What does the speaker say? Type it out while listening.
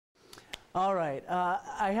All right,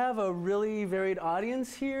 I have a really varied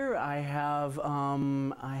audience here. I have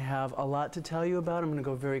a lot to tell you about. I'm going to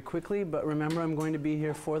go very quickly, but remember I'm going to be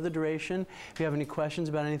here for the duration. If you have any questions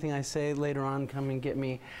about anything I say later on, come and get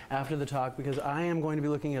me after the talk, because I am going to be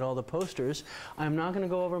looking at all the posters. I'm not going to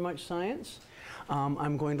go over much science.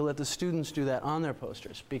 I'm going to let the students do that on their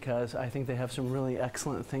posters because I think they have some really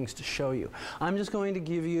excellent things to show you. I'm just going to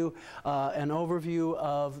give you an overview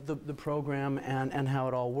of the program and how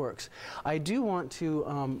it all works. I do want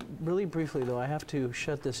to, really briefly though, I have to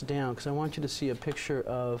shut this down because I want you to see a picture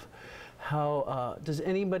of how, does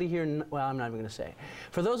anybody here, well, I'm not even going to say.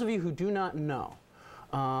 For those of you who do not know,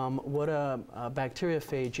 what a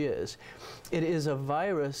bacteriophage is, it is a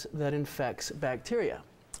virus that infects bacteria.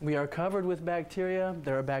 We are covered with bacteria.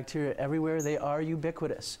 There are bacteria everywhere. They are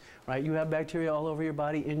ubiquitous, right? You have bacteria all over your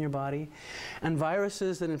body, in your body. And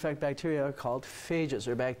viruses that infect bacteria are called phages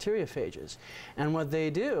or bacteriophages. And what they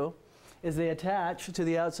do is they attach to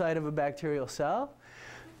the outside of a bacterial cell.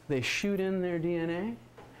 They shoot in their DNA.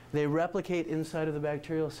 They replicate inside of the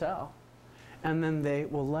bacterial cell. And then they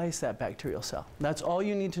will lyse that bacterial cell. That's all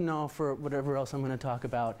you need to know for whatever else I'm going to talk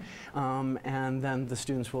about, and then the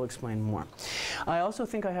students will explain more. I also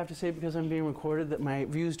think I have to say, because I'm being recorded, that my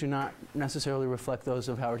views do not necessarily reflect those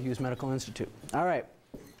of Howard Hughes Medical Institute. All right.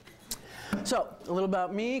 So, a little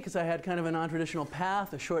about me, because I had kind of a non-traditional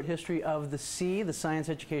path, a short history of the SEA, the Science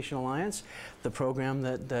Education Alliance, the program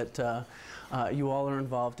that you all are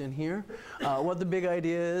involved in here. What the big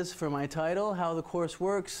idea is for my title, how the course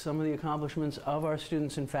works, some of the accomplishments of our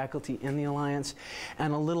students and faculty in the Alliance,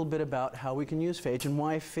 and a little bit about how we can use phage and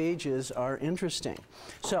why phages are interesting.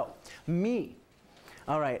 So, me.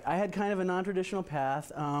 All right, I had kind of a non-traditional path.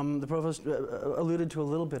 The provost alluded to a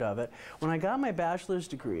little bit of it. When I got my bachelor's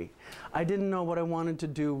degree, I didn't know what I wanted to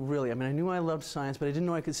do really. I mean, I knew I loved science, but I didn't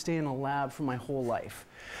know I could stay in a lab for my whole life.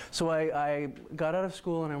 So I got out of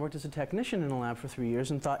school and I worked as a technician in a lab for 3 years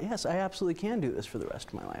and thought, yes, I absolutely can do this for the rest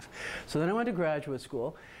of my life. So then I went to graduate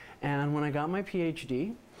school, and when I got my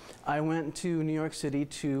PhD, I went to New York City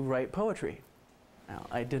to write poetry. Now,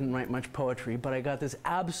 I didn't write much poetry, but I got this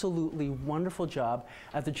absolutely wonderful job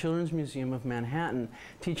at the Children's Museum of Manhattan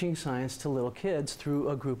teaching science to little kids through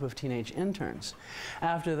a group of teenage interns.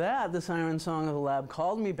 After that, the siren song of the lab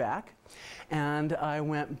called me back, and I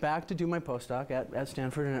went back to do my postdoc at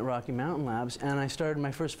Stanford and at Rocky Mountain Labs, and I started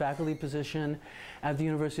my first faculty position at the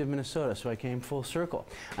University of Minnesota, so I came full circle.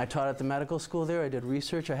 I taught at the medical school there, I did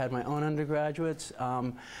research, I had my own undergraduates,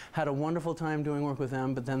 had a wonderful time doing work with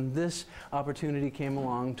them, but then this opportunity came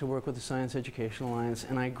along to work with the Science Education Alliance,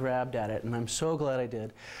 and I grabbed at it, and I'm so glad I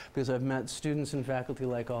did, because I've met students and faculty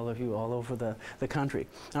like all of you all over the country.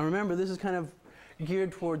 Now remember, this is kind of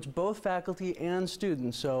geared towards both faculty and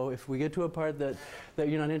students, so if we get to a part that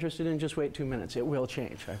you're not interested in, just wait 2 minutes. It will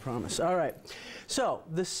change, I promise. All right. So,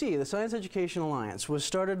 the SEA, the Science Education Alliance, was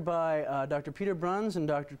started by Dr. Peter Bruns and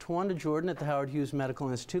Dr. Tawanda Jordan at the Howard Hughes Medical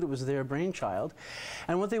Institute. It was their brainchild.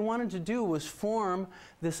 And what they wanted to do was form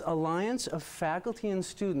this alliance of faculty and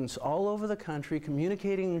students all over the country,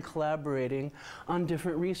 communicating and collaborating on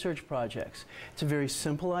different research projects. It's a very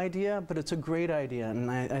simple idea, but it's a great idea, and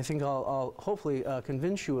I think I'll hopefully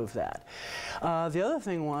convince you of that. The other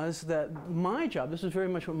thing was that my job, this is very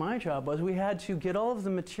much what my job was, we had to get all of the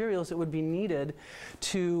materials that would be needed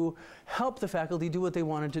to help the faculty do what they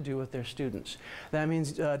wanted to do with their students. That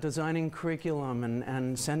means designing curriculum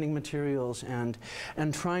and sending materials and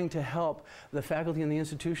trying to help the faculty and the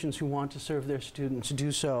institutions who want to serve their students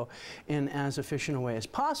do so in as efficient a way as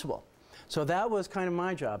possible. So that was kind of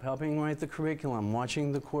my job, helping write the curriculum,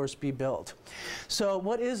 watching the course be built. So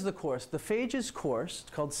what is the course? The phages course,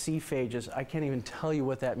 it's called SEA Phages. I can't even tell you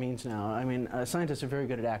what that means now. I mean, scientists are very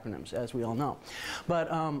good at acronyms, as we all know. But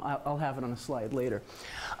I'll have it on a slide later.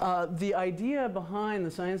 The idea behind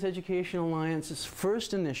the Science Education Alliance's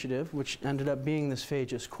first initiative, which ended up being this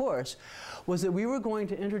phages course, was that we were going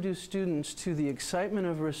to introduce students to the excitement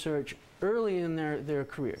of research early in their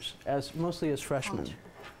careers, mostly as freshmen.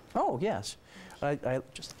 Oh, yes.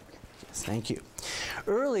 Yes, thank you.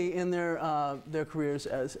 Early in their careers,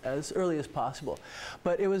 as early as possible.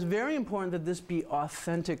 But it was very important that this be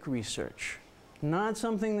authentic research. Not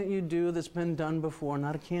something that you do that's been done before,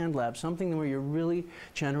 not a canned lab, something where you're really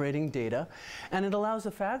generating data. And it allows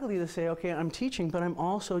the faculty to say, okay, I'm teaching, but I'm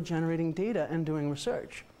also generating data and doing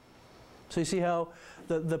research. So you see how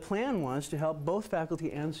the plan was to help both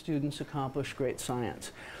faculty and students accomplish great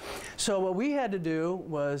science. So what we had to do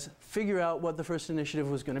was figure out what the first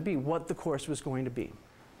initiative was going to be, what the course was going to be.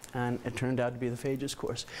 And it turned out to be the phages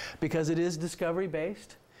course. Because it is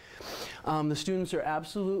discovery-based, The students are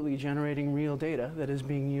absolutely generating real data that is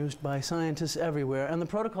being used by scientists everywhere, and the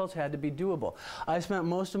protocols had to be doable. I spent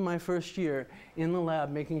most of my first year in the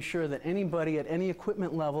lab making sure that anybody at any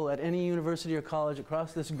equipment level at any university or college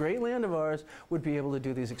across this great land of ours would be able to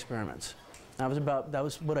do these experiments. That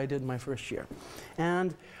was what I did my first year.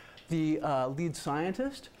 And the lead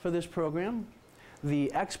scientist for this program,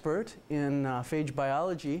 the expert in phage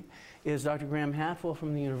biology, is Dr. Graham Hatherill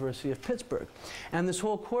from the University of Pittsburgh. And this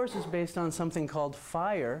whole course is based on something called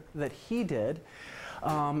FIRE that he did,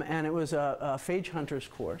 and it was a phage hunters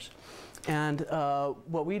course. And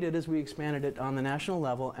what we did is we expanded it on the national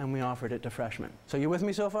level and we offered it to freshmen. So you with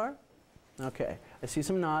me so far? Okay, I see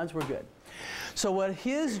some nods, we're good. So what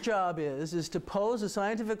his job is to pose a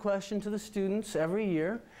scientific question to the students every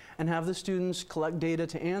year and have the students collect data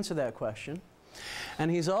to answer that question. And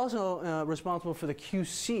he's also responsible for the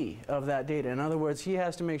QC of that data. In other words, he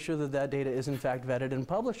has to make sure that that data is in fact vetted and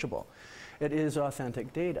publishable. It is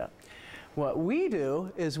authentic data. What we do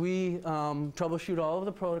is we troubleshoot all of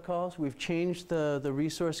the protocols. We've changed the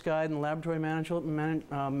resource guide and laboratory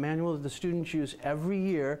manual that the students use every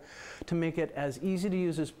year to make it as easy to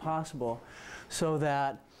use as possible so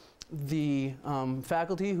that the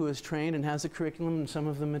faculty who is trained and has the curriculum and some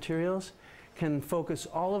of the materials can focus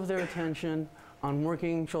all of their attention on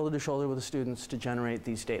working shoulder to shoulder with the students to generate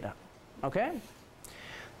these data. Okay?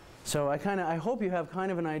 So I hope you have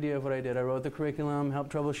kind of an idea of what I did. I wrote the curriculum,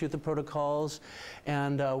 helped troubleshoot the protocols,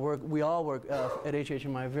 and we all work at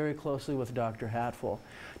HHMI very closely with Dr. Hatherill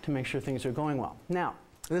to make sure things are going well. Now,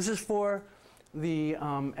 this is for the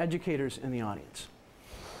educators in the audience.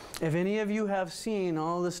 If any of you have seen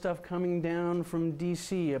all this stuff coming down from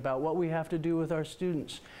DC about what we have to do with our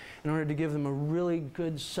students in order to give them a really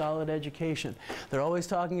good, solid education. They're always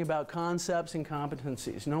talking about concepts and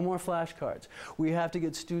competencies. No more flashcards. We have to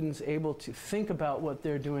get students able to think about what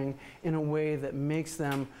they're doing in a way that makes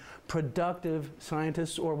them productive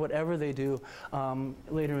scientists or whatever they do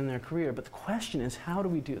later in their career. But the question is, how do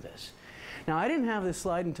we do this? Now, I didn't have this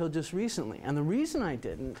slide until just recently, and the reason I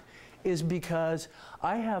didn't is because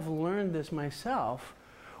I have learned this myself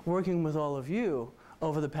working with all of you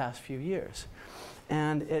over the past few years.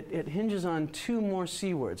 And it hinges on two more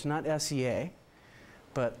C words, not SEA,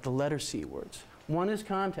 but the letter C words. One is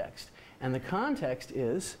context, and the context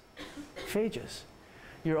is phages.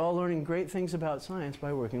 You're all learning great things about science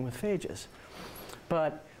by working with phages.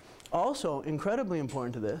 But also, incredibly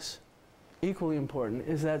important to this, equally important,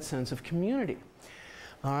 is that sense of community.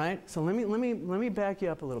 All right, so let me back you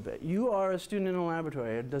up a little bit. You are a student in a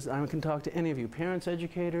laboratory. I can talk to any of you, parents,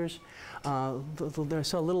 educators. I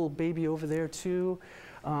saw a little baby over there too.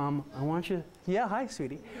 I want you, yeah, hi,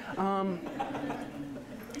 sweetie.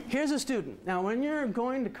 Here's a student. Now, when you're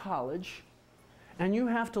going to college and you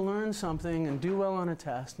have to learn something and do well on a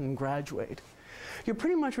test and graduate, you're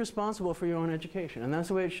pretty much responsible for your own education, and that's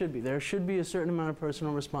the way it should be. There should be a certain amount of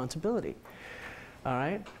personal responsibility. All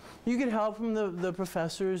right? You get help from the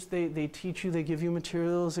professors. They teach you, they give you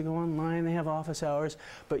materials, they go online, they have office hours,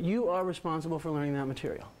 but you are responsible for learning that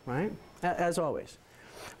material, right? As always.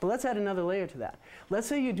 But let's add another layer to that. Let's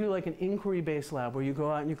say you do like an inquiry-based lab where you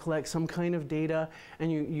go out and you collect some kind of data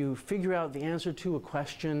and you figure out the answer to a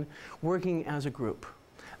question working as a group.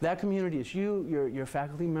 That community is you, your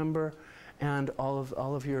faculty member, and all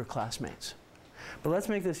of your classmates. But let's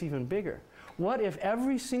make this even bigger. What if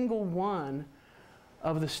every single one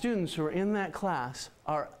of the students who are in that class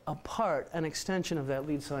are an extension of that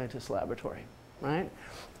lead scientist laboratory, right?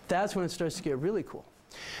 That's when it starts to get really cool.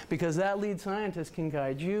 Because that lead scientist can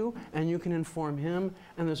guide you, and you can inform him,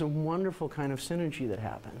 and there's a wonderful kind of synergy that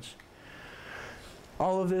happens.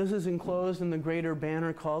 All of this is enclosed in the greater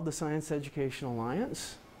banner called the Science Education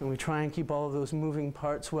Alliance, and we try and keep all of those moving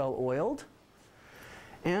parts well oiled.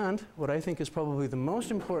 And what I think is probably the most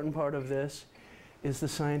important part of this is the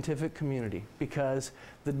scientific community, because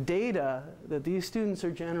the data that these students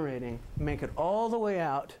are generating make it all the way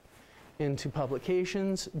out into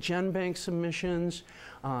publications, GenBank submissions,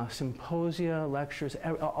 symposia, lectures,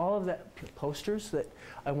 all of that, posters that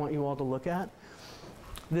I want you all to look at.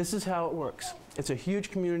 This is how it works. It's a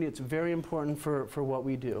huge community. It's very important for what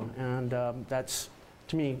we do, and that's,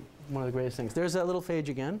 to me, one of the greatest things. There's that little phage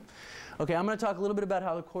again. Okay, I'm going to talk a little bit about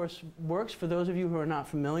how the course works for those of you who are not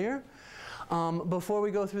familiar. Before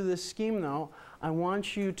we go through this scheme, though, I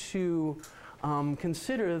want you to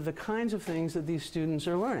consider the kinds of things that these students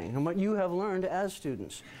are learning and what you have learned as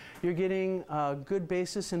students. You're getting a good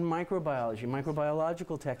basis in microbiology,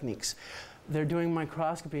 microbiological techniques. They're doing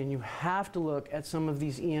microscopy, and you have to look at some of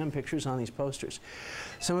these EM pictures on these posters.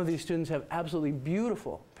 Some of these students have absolutely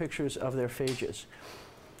beautiful pictures of their phages.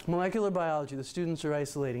 Molecular biology, the students are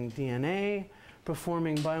isolating DNA,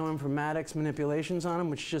 performing bioinformatics manipulations on them,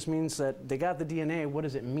 which just means that they got the DNA, what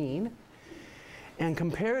does it mean? And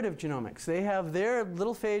comparative genomics, they have their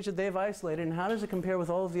little phage that they've isolated, and how does it compare with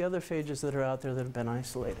all of the other phages that are out there that have been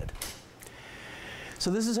isolated? So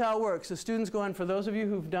this is how it works. The students go in, for those of you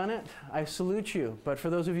who've done it, I salute you. But for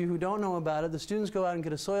those of you who don't know about it, the students go out and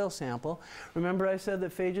get a soil sample. Remember I said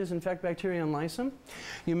that phages infect bacteria and lyse them?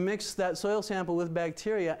 You mix that soil sample with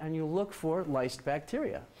bacteria and you look for lysed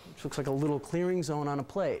bacteria, which looks like a little clearing zone on a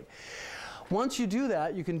plate. Once you do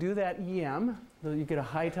that, you can do that EM. You get a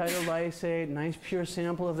high titer lysate, nice pure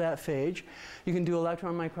sample of that phage. You can do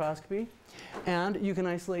electron microscopy, and you can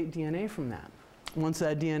isolate DNA from that. Once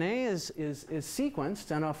that DNA is sequenced,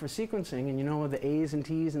 sent off for sequencing, and you know the A's and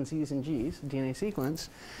T's and C's and G's, DNA sequence,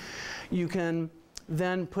 you can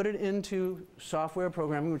then put it into software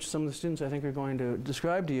programming, which some of the students I think are going to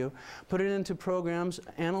describe to you, put it into programs,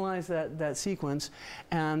 analyze that sequence,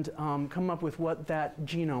 and come up with what that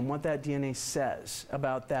genome, what that DNA says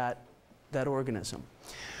about that organism.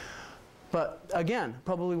 But again,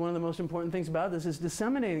 probably one of the most important things about this is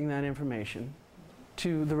disseminating that information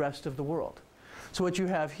to the rest of the world. So what you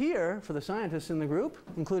have here for the scientists in the group,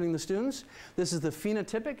 including the students, this is the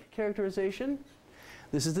phenotypic characterization.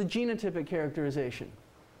 This is the genotypic characterization,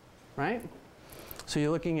 right? So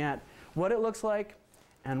you're looking at what it looks like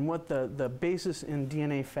and what the basis in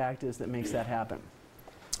DNA fact is that makes that happen.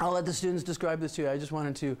 I'll let the students describe this to you. I just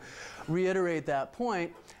wanted to reiterate that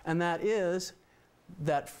point, and that is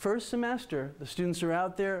that first semester, the students are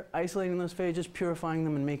out there isolating those phages, purifying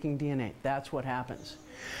them, and making DNA. That's what happens.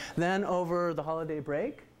 Then over the holiday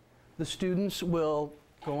break, the students will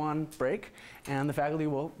go on break, and the faculty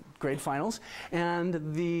will grade finals, and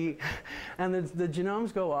the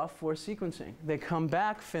genomes go off for sequencing. They come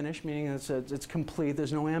back finished, meaning it's complete,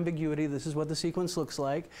 there's no ambiguity, this is what the sequence looks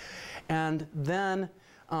like, and then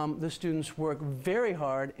the students work very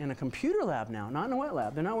hard in a computer lab now, not in a wet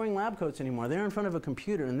lab. They're not wearing lab coats anymore. They're in front of a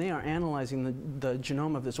computer, and they are analyzing the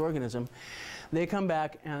genome of this organism. They come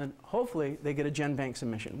back, and hopefully they get a GenBank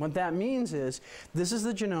submission. What that means is, this is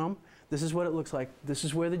the genome, this is what it looks like, this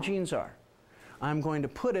is where the genes are. I'm going to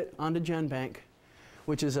put it onto GenBank,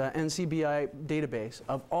 which is an NCBI database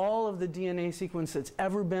of all of the DNA sequence that's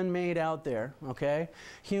ever been made out there, okay?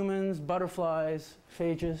 Humans, butterflies,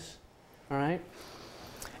 phages, all right?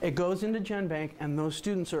 It goes into GenBank, and those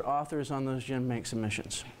students are authors on those GenBank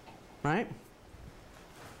submissions, right?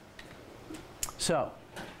 So,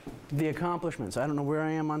 the accomplishments. I don't know where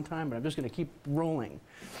I am on time, but I'm just going to keep rolling.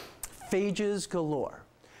 Phages galore.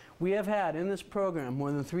 We have had in this program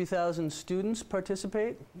more than 3,000 students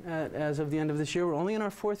participate as of the end of this year. We're only in our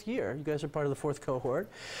 4th year. You guys are part of the 4th cohort.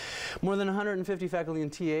 More than 150 faculty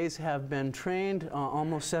and TAs have been trained,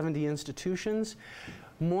 almost 70 institutions.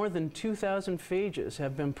 More than 2,000 phages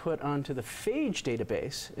have been put onto the Phage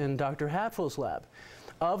database in Dr. Hatfield's lab.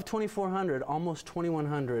 Of 2,400, almost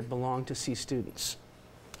 2,100 belong to C students.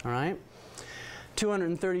 All right?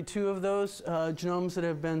 232 of those genomes that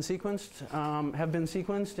have been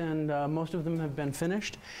sequenced, and most of them have been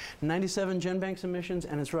finished. 97 GenBank submissions,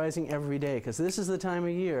 and it's rising every day, because this is the time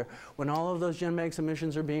of year when all of those GenBank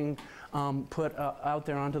submissions are being put out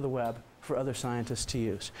there onto the web for other scientists to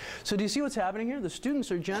use. So do you see what's happening here? The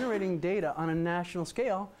students are generating data on a national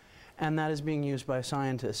scale, and that is being used by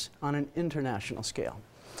scientists on an international scale.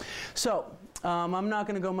 So I'm not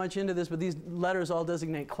going to go much into this, but these letters all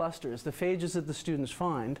designate clusters. The phages that the students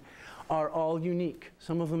find are all unique.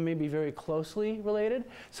 Some of them may be very closely related.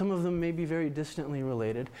 Some of them may be very distantly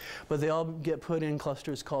related. But they all get put in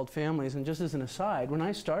clusters called families. And just as an aside, when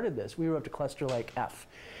I started this, we were up to cluster like F.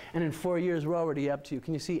 And in 4 years, we're already up to,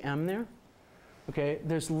 can you see M there? Okay,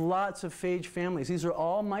 there's lots of phage families. These are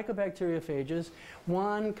all mycobacteriophages,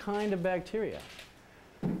 one kind of bacteria.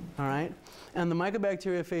 All right? And the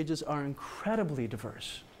mycobacteriophages are incredibly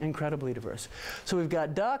diverse, incredibly diverse. So we've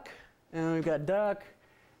got duck, and we've got duck,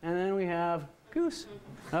 and then we have goose.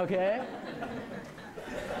 Okay?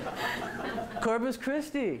 Corpus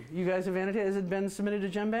Christi. You guys have annotated. Has it been submitted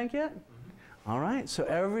to GenBank yet? All right, so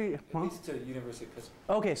every... At least to University of Pittsburgh.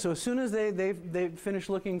 Okay, so as soon as they've finished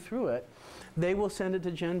looking through it, they will send it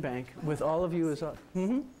to GenBank with all of you as...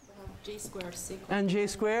 J-squared sequence. And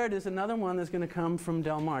J-squared is another one that's going to come from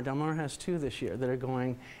Del Mar. Del Mar has 2 this year that are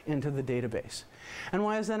going into the database. And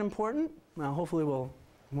why is that important? Well, hopefully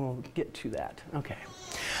we'll get to that. Okay.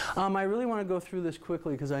 I really want to go through this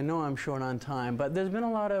quickly because I know I'm short on time, but there's been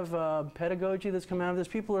a lot of pedagogy that's come out of this.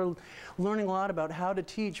 People are learning a lot about how to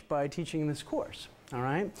teach by teaching this course. All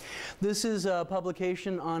right? This is a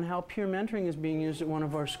publication on how peer mentoring is being used at one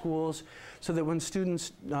of our schools so that when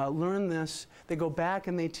students learn this, they go back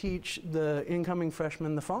and they teach the incoming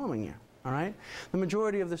freshmen the following year. All right? The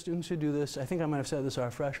majority of the students who do this, I think I might have said this,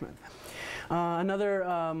 are freshmen. Another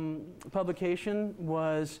publication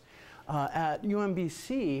was at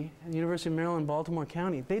UMBC, the University of Maryland, Baltimore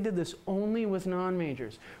County. They did this only with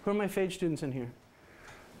non-majors. Who are my Phage students in here?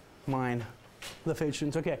 Mine. The Phage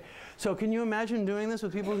students. Okay. So can you imagine doing this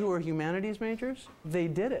with people who are humanities majors? They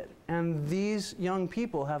did it. And these young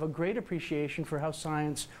people have a great appreciation for how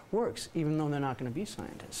science works, even though they're not going to be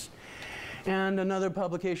scientists. And another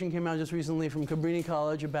publication came out just recently from Cabrini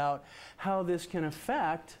College about how this can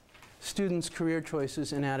affect students' career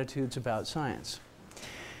choices and attitudes about science.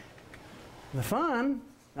 The fun,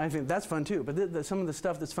 I think that's fun too, but some of the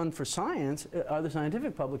stuff that's fun for science are the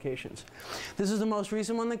scientific publications. This is the most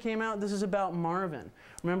recent one that came out. This is about Marvin.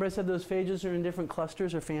 Remember I said those phages are in different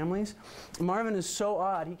clusters or families? Marvin is so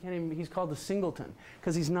odd, he's called the singleton,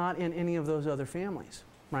 because he's not in any of those other families,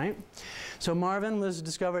 right? So Marvin was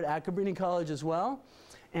discovered at Cabrini College as well,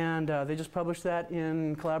 and they just published that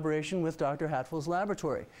in collaboration with Dr. Hatfield's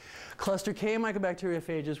laboratory. Cluster K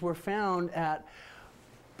mycobacteriophages were found at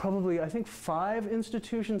probably, I think, 5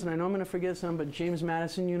 institutions, and I know I'm going to forget some, but James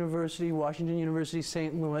Madison University, Washington University,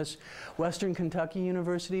 St. Louis, Western Kentucky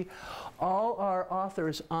University, all are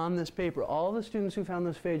authors on this paper. All the students who found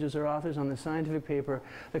those phages are authors on the scientific paper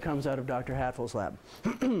that comes out of Dr. Hatfield's lab.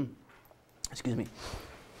 Excuse me.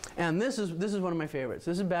 And this is one of my favorites.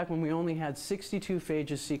 This is back when we only had 62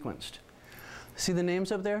 phages sequenced. See the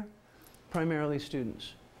names up there? Primarily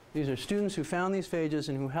students. These are students who found these phages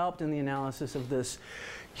and who helped in the analysis of this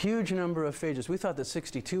huge number of phages. We thought that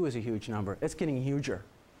 62 was a huge number. It's getting huger,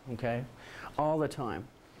 okay, all the time.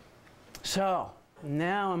 So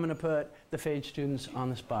now I'm going to put the phage students on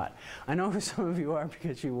the spot. I know who some of you are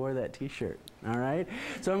because you wore that t-shirt, all right?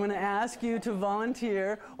 So I'm going to ask you to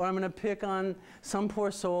volunteer, or I'm going to pick on some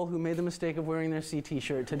poor soul who made the mistake of wearing their C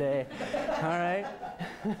t-shirt today, all right?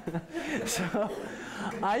 So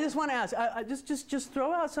I just want to ask, just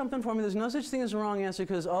throw out something for me. There's no such thing as a wrong answer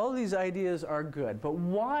because all of these ideas are good. But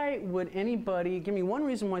why would anybody, give me one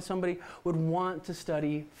reason why somebody would want to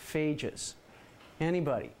study phages?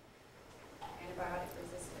 Anybody? Antibiotic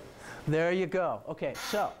resistance. There you go. Okay,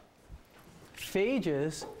 so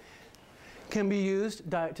phages can be used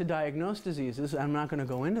to diagnose diseases. I'm not going to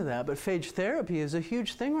go into that, but phage therapy is a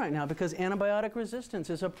huge thing right now because antibiotic resistance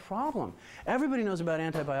is a problem. Everybody knows about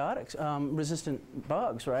antibiotics, resistant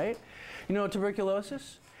bugs, right? You know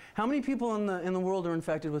tuberculosis? How many people in the world are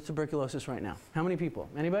infected with tuberculosis right now? How many people?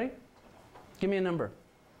 Anybody? Give me a number,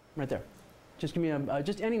 right there. Just give me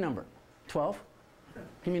just any number. 12?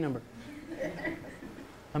 Give me a number.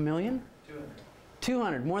 A million? 200.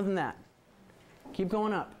 200, more than that. Keep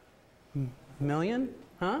going up. Million?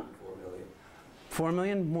 Huh? 4 million. 4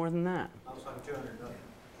 million? More than that. I was talking 200 million.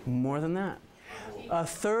 More than that. A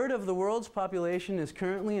third of the world's population is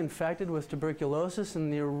currently infected with tuberculosis,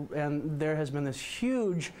 and there has been this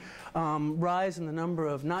huge rise in the number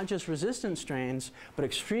of not just resistant strains, but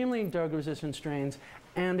extremely drug-resistant strains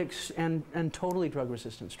and totally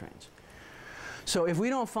drug-resistant strains. So if we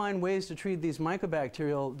don't find ways to treat these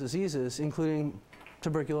mycobacterial diseases, including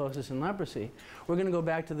tuberculosis and leprosy, we're going to go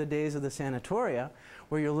back to the days of the sanatoria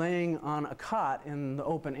where you're laying on a cot in the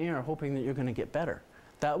open air hoping that you're going to get better.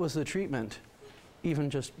 That was the treatment even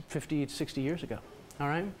just 50, 60 years ago. All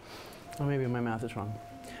right? Or maybe my math is wrong.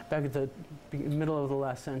 Back at the middle of the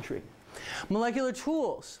last century. Molecular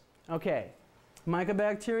tools. Okay.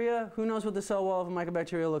 Mycobacteria. Who knows what the cell wall of a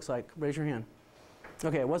mycobacteria looks like? Raise your hand.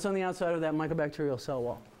 Okay, what's on the outside of that mycobacterial cell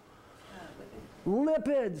wall?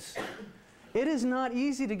 Lipids. It is not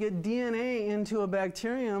easy to get DNA into a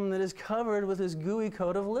bacterium that is covered with this gooey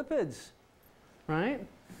coat of lipids, right?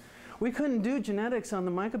 We couldn't do genetics on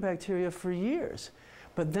the mycobacteria for years.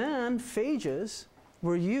 But then phages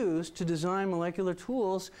were used to design molecular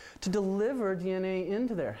tools to deliver DNA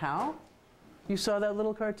into there. How? You saw that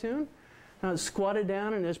little cartoon? Now it squatted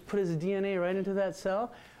down and just put his DNA right into that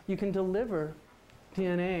cell. You can deliver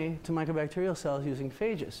DNA to mycobacterial cells using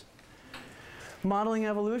phages. Modeling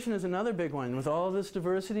evolution is another big one. With all of this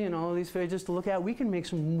diversity and all of these phages to look at, we can make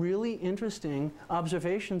some really interesting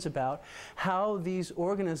observations about how these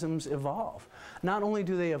organisms evolve. Not only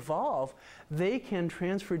do they evolve, they can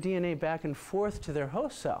transfer DNA back and forth to their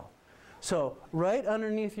host cell. So right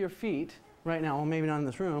underneath your feet, right now, well maybe not in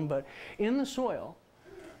this room, but in the soil,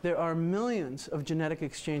 there are millions of genetic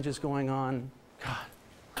exchanges going on, God,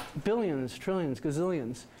 billions, trillions,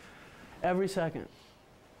 gazillions, every second.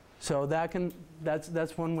 So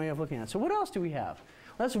that's one way of looking at it. So what else do we have?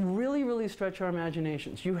 Let's really, really stretch our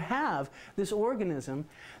imaginations. You have this organism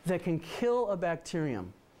that can kill a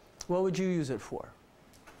bacterium. What would you use it for?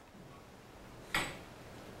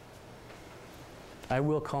 I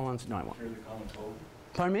will call on, no I won't. Cure the common cold.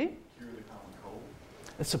 Pardon me? Cure the common cold.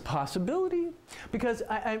 It's a possibility, because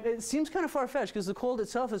it seems kind of far-fetched, because the cold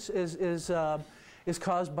itself is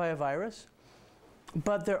caused by a virus.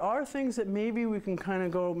 But there are things that maybe we can kind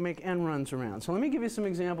of go make end runs around. So let me give you some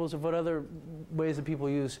examples of what other ways that people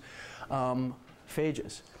use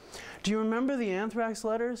phages. Do you remember the anthrax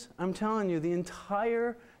letters? I'm telling you, the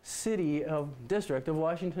entire district of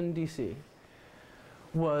Washington, D.C.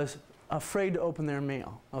 was afraid to open their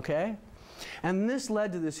mail, okay? And this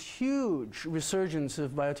led to this huge resurgence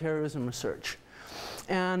of bioterrorism research.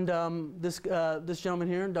 And this gentleman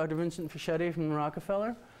here, Dr. Vincent Fischetti from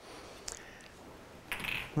Rockefeller,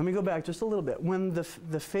 let me go back just a little bit. When the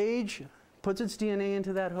phage puts its DNA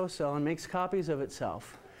into that host cell and makes copies of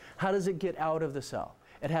itself, how does it get out of the cell?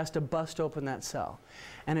 It has to bust open that cell.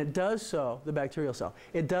 And it does so, the bacterial cell,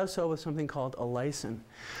 it does so with something called a lysine.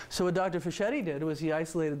 So what Dr. Fischetti did was he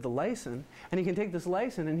isolated the lysine, and he can take this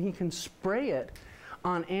lysine and he can spray it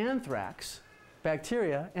on anthrax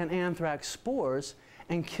bacteria and anthrax spores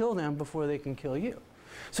and kill them before they can kill you.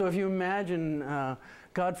 So if you imagine,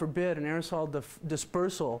 God forbid, an aerosol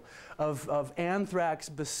dispersal of anthrax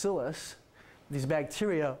bacillus, these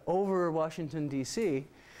bacteria, over Washington, D.C.,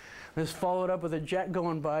 is followed up with a jet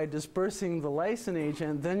going by dispersing the lysine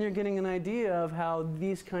agent, then you're getting an idea of how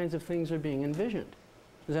these kinds of things are being envisioned.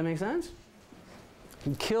 Does that make sense?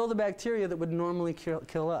 You kill the bacteria that would normally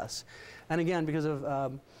kill us. And again, because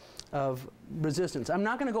of resistance. I'm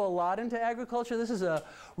not going to go a lot into agriculture. This is a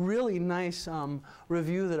really nice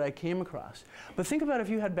review that I came across. But think about if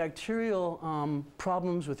you had bacterial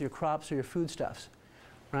problems with your crops or your foodstuffs,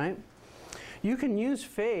 right? You can use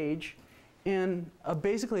phage in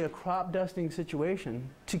basically a crop dusting situation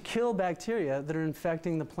to kill bacteria that are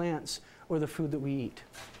infecting the plants or the food that we eat.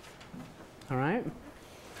 All right?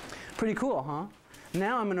 Pretty cool, huh?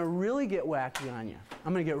 Now I'm going to really get wacky on you.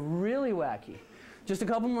 I'm going to get really wacky. Just a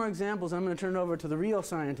couple more examples. I'm going to turn it over to the real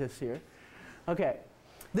scientists here. Okay.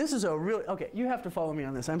 This is a really, okay, you have to follow me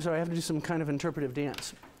on this. I'm sorry, I have to do some kind of interpretive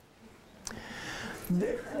dance.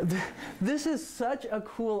 This is such a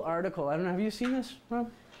cool article. I don't know, have you seen this, Rob?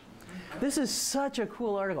 This is such a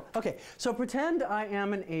cool article. Okay, so pretend I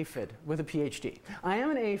am an aphid with a PhD. I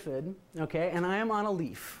am an aphid, okay, and I am on a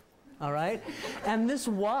leaf, all right? And this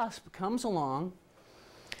wasp comes along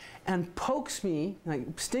and pokes me,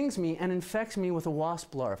 like stings me, and infects me with a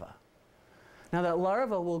wasp larva. Now that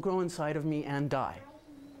larva will grow inside of me and die.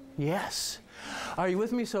 Yes. Are you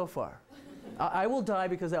with me so far? I will die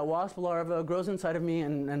because that wasp larva grows inside of me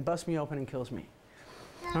and busts me open and kills me.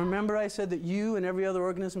 Now remember I said that you and every other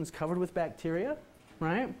organism is covered with bacteria,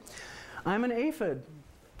 right? I'm an aphid,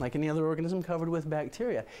 like any other organism covered with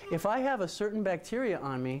bacteria. If I have a certain bacteria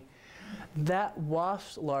on me, that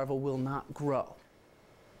wasp larva will not grow,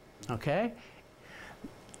 okay?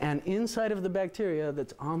 And inside of the bacteria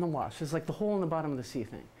that's on the wasp, it's like the hole in the bottom of the sea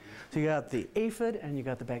thing. So you got the aphid, and you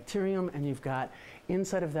got the bacterium, and you've got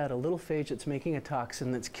inside of that a little phage that's making a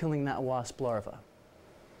toxin that's killing that wasp larva.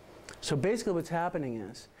 So basically what's happening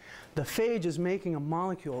is the phage is making a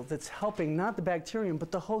molecule that's helping not the bacterium, but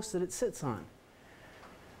the host that it sits on.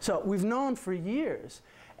 So we've known for years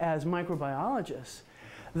as microbiologists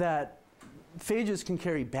that phages can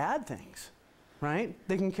carry bad things, right?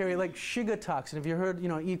 They can carry like Shiga toxin. Have you heard, you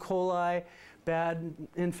know, E. coli, bad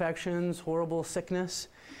infections, horrible sickness?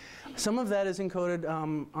 Some of that is encoded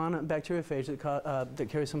on a bacteriophage that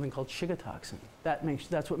carries something called Shiga toxin.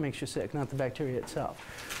 That's what makes you sick, not the bacteria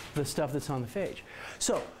itself, the stuff that's on the phage.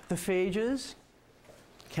 So the phages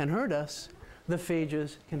can hurt us. The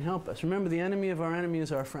phages can help us. Remember, the enemy of our enemy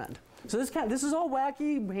is our friend. So this is all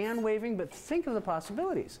wacky, hand-waving, but think of the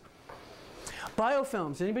possibilities.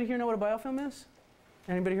 Biofilms. Anybody here know what a biofilm is?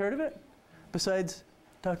 Anybody heard of it? Besides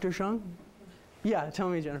Dr. Zhang? Yeah, tell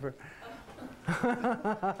me, Jennifer. Biofilm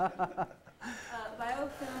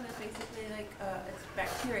is basically like it's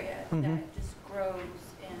bacteria that just grows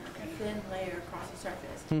in a thin layer across the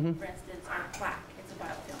surface. For instance, our plaque, it's a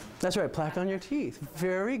biofilm. That's right, plaque on your teeth.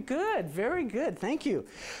 Very good, thank you.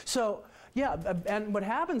 So, yeah, and what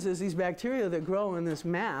happens is these bacteria that grow in this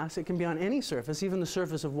mass, it can be on any surface, even the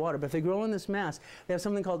surface of water, but if they grow in this mass, they have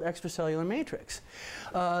something called extracellular matrix.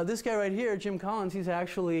 This guy right here, Jim Collins, he's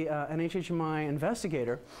actually an HHMI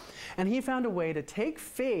investigator, and he found a way to take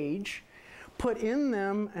phage, put in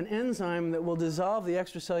them an enzyme that will dissolve the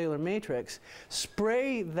extracellular matrix,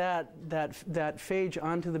 spray that phage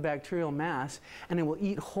onto the bacterial mass, and it will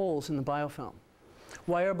eat holes in the biofilm.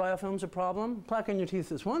 Why are biofilms a problem? Plaque in your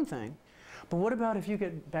teeth is one thing, but what about if you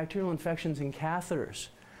get bacterial infections in catheters,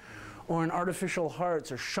 or in artificial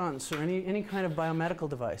hearts or shunts or any kind of biomedical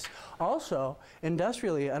device? Also,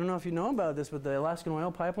 industrially, I don't know if you know about this, but the Alaskan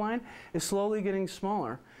oil pipeline is slowly getting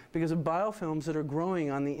smaller because of biofilms that are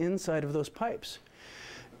growing on the inside of those pipes.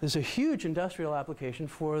 There's a huge industrial application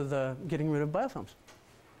for the getting rid of biofilms.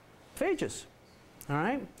 Phages, all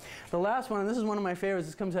right? The last one, and this is one of my favorites,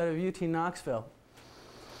 this comes out of UT Knoxville.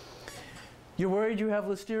 You're worried you have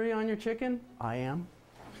listeria on your chicken? I am.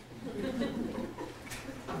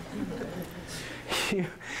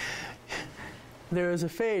 There is a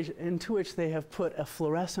phage into which they have put a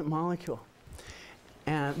fluorescent molecule,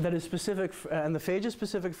 and that is specific, and the phage is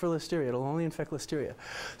specific for listeria. It'll only infect listeria.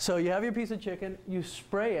 So you have your piece of chicken, you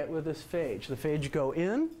spray it with this phage. The phage go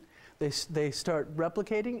in, they start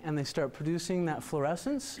replicating, and they start producing that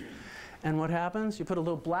fluorescence. And what happens? You put a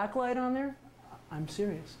little black light on there. I'm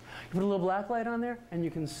serious. You put a little black light on there, and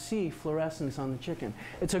you can see fluorescence on the chicken.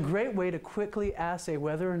 It's a great way to quickly assay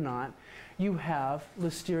whether or not you have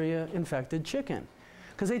listeria-infected chicken,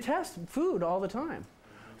 because they test food all the time.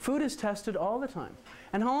 Food is tested all the time.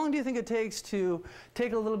 And how long do you think it takes to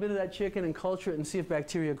take a little bit of that chicken and culture it and see if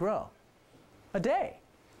bacteria grow? A day.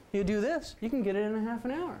 You do this, you can get it in a half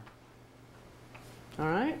an hour. All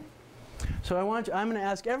right? So I'm going to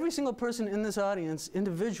ask every single person in this audience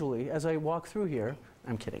individually as I walk through here.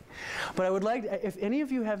 I'm kidding. But I would like, if any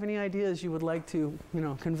of you have any ideas you would like to,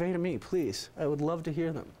 convey to me, please. I would love to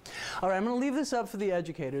hear them. All right, I'm going to leave this up for the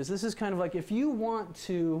educators. This is kind of like if you want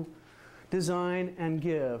to design and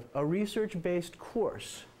give a research-based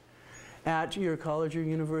course at your college or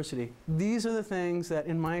university, these are the things that,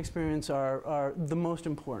 in my experience, are the most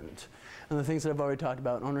important. And the things that I've already talked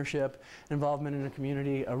about: ownership, involvement in a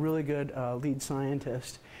community, a really good lead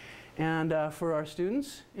scientist. And for our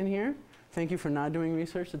students in here, thank you for not doing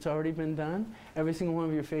research that's already been done. Every single one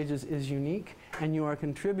of your phages is unique, and you are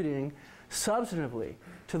contributing substantively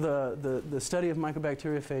to the study of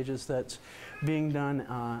mycobacteriophages that's being done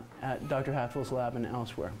at Dr. Hatherill's lab and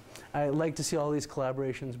elsewhere. I like to see all these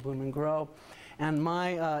collaborations bloom and grow. And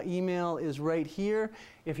my email is right here.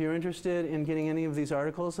 If you're interested in getting any of these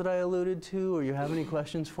articles that I alluded to, or you have any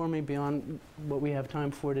questions for me beyond what we have time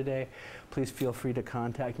for today, please feel free to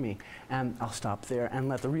contact me. And I'll stop there and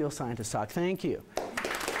let the real scientists talk. Thank you.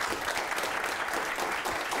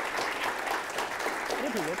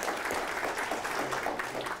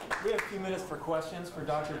 We have a few minutes for questions for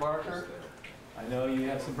Dr. Barker. I know you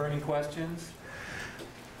have some burning questions.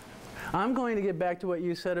 I'm going to get back to what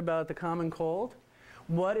you said about the common cold.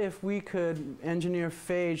 What if we could engineer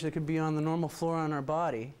phage that could be on the normal flora in our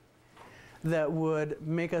body that would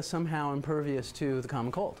make us somehow impervious to the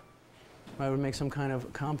common cold? Right, would make some kind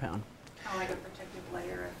of compound. Oh, like a protective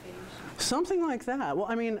layer of phage? Something like that. Well,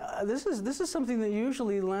 I mean, this is something that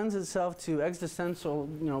usually lends itself to existential,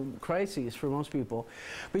 crises for most people.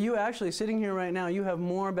 But you actually, sitting here right now, you have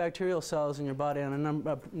more bacterial cells in your body on a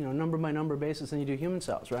number by number basis than you do human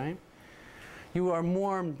cells, right? You are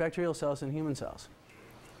more bacterial cells than human cells.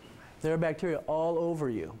 There are bacteria all over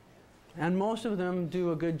you. And most of them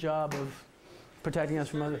do a good job of protecting us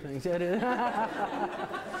from other things. Yeah, it is.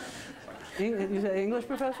 You say English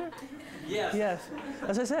professor? Yes. Yes.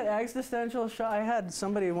 As I said, existential shock. I had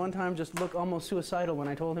somebody one time just look almost suicidal when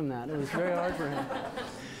I told him that. It was very hard for him.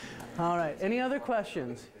 All right. Any other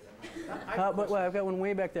questions? But I've got one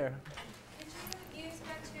way back there. Could you use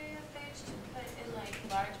bacteriophage to put in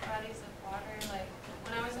large bodies of water? Like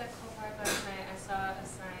when I was at Cold last night, I saw a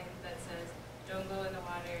sign that says, "Don't go in the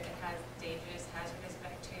water. It has dangerous, hazardous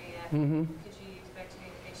bacteria." Mm-hmm. Could you use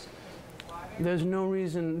bacteriophage to put in the water?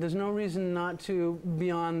 There's no reason not to,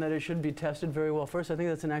 beyond that it should be tested very well first. I think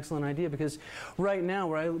that's an excellent idea, because right now,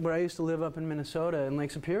 where I used to live up in Minnesota in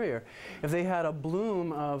Lake Superior, if they had a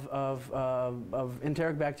bloom of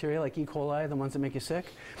enteric bacteria like E. coli, the ones that make you sick,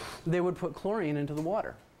 they would put chlorine into the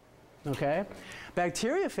water. Okay?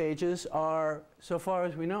 Bacteriophages are, so far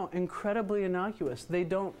as we know, incredibly innocuous. They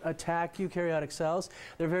don't attack eukaryotic cells.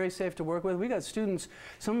 They're very safe to work with. We got students,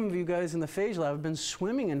 some of you guys in the phage lab have been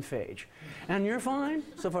swimming in phage. And you're fine,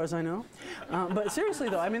 so far as I know. But seriously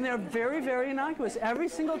though, I mean, they're very, very innocuous. Every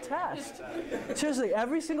single test, seriously,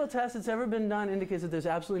 every single test that's ever been done indicates that there's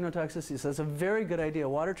absolutely no toxicity. So that's a very good idea.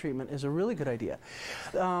 Water treatment is a really good idea.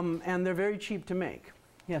 And they're very cheap to make.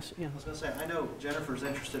 Yes, yeah. I was going to say, I know Jennifer's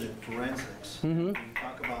interested in forensics. Mm-hmm. You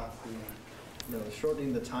talk about the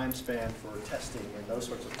shortening the time span for testing and those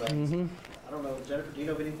sorts of things. Mm-hmm. I don't know, Jennifer, do you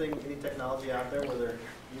know of any technology out there where they're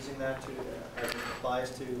using that to, as it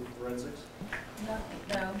applies to forensics? No,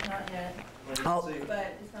 not yet. Well, Oh. let's see.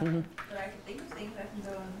 But it's not. Mm-hmm. But I can think of things I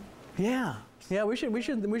can go and Yeah. Yeah, we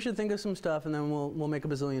should think of some stuff, and then we'll make $1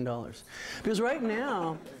 bazillion. Because right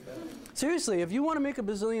now, seriously, if you want to make $1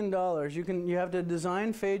 bazillion, you have to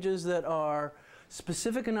design phages that are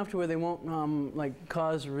specific enough to where they won't like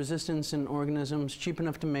cause resistance in organisms, cheap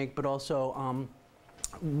enough to make, but also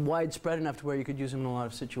widespread enough to where you could use them in a lot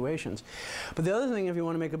of situations. But the other thing, if you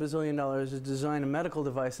want to make $1 bazillion, is design a medical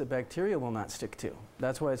device that bacteria will not stick to.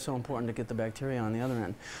 That's why it's so important to get the bacteria on the other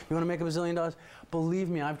end. You want to make $1 bazillion? Believe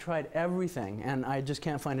me, I've tried everything, and I just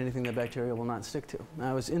can't find anything that bacteria will not stick to.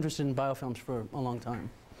 I was interested in biofilms for a long time.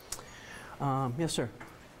 Yes, sir?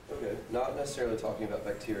 Okay, not necessarily talking about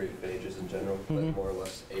bacteriophages in general, but more or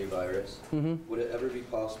less a virus. Would it ever be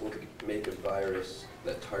possible to make a virus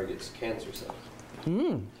that targets cancer cells?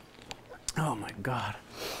 Oh my God.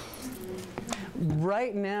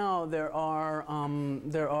 Right now there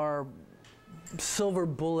are silver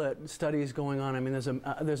bullet studies going on. I mean,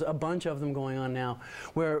 there's a bunch of them going on now,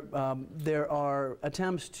 where there are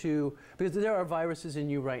attempts to, because there are viruses in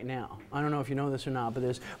you right now. I don't know if you know this or not, but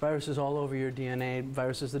there's viruses all over your DNA,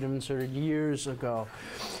 viruses that have inserted years ago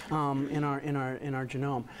in our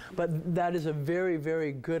genome. But that is a very,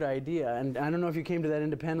 very good idea, and I don't know if you came to that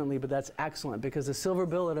independently, but that's excellent, because the silver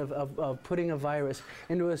bullet of putting a virus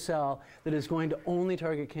into a cell that is going to only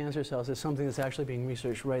target cancer cells is something that's actually being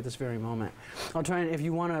researched right this very moment. I'll try and, if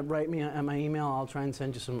you want to write me at my email, I'll try and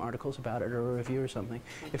send you some articles about it or a review or something,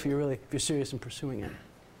 if you're serious in pursuing it.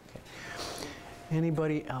 Okay.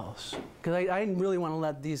 Anybody else? Because I really want to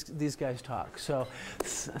let these guys talk. So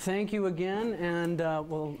thank you again, and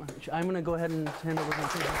well, I'm going to go ahead and hand over my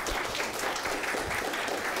thing.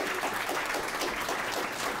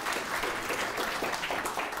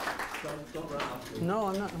 Don't run off. No,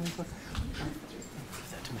 I'm not. Give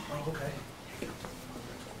that to me. Oh, okay.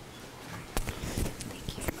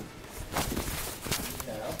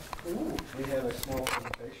 We have a small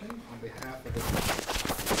presentation on behalf of the...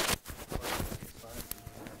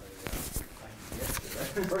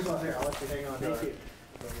 First one here, I'll let you hang on. Thank you.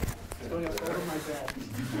 Going up over my back.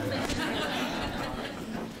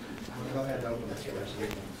 Go ahead and open this first.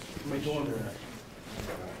 We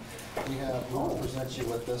will present you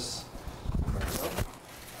with this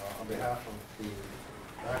on behalf of the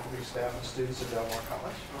faculty, staff, and students at Delmar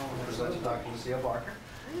College. We'll present to Dr. Lucia Barker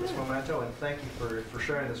this memento, and thank you for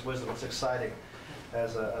sharing this wisdom. It's exciting.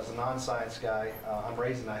 As a non-science guy, I'm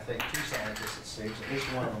raising, I think, 2 scientists, it seems, at least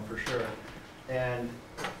one of them for sure. And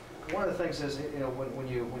one of the things is, you know, when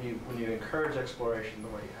you encourage exploration the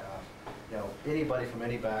way you have, you know, anybody from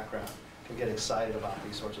any background can get excited about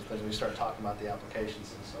these sorts of things when we start talking about the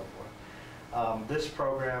applications and so forth. This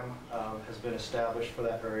program has been established for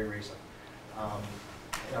that very reason.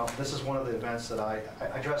 You know, this is one of the events that I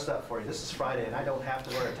dressed up for you. This is Friday, and I don't have to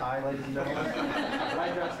wear a tie, ladies and gentlemen. But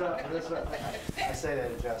I dressed up for this. I say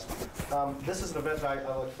that in jest. This is an event that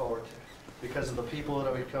I look forward to because of the people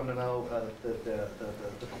that we come to know,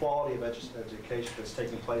 the quality of education that's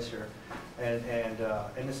taking place here, and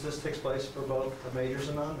this takes place for both the majors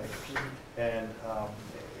and non-majors, and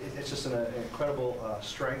it's just an incredible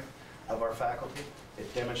strength of our faculty.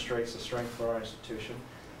 It demonstrates the strength of our institution.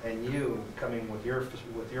 And you coming with your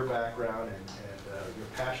background and your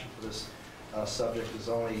passion for this subject is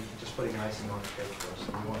only just putting icing on the cake for us.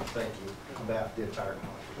 And we want to thank you on behalf of the entire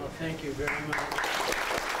college. Well, thank you very much.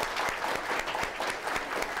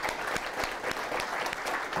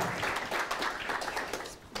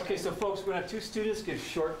 Okay, so folks, we're going to have 2 students give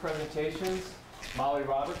short presentations. Molly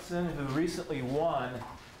Robertson, who recently won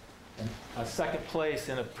a 2nd place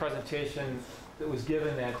in a presentation that was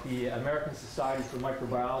given at the American Society for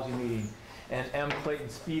Microbiology meeting, and M. Clayton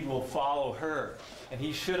Speed will follow her, and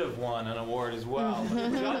he should have won an award as well.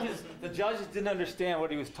 But the judges didn't understand what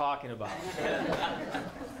he was talking about.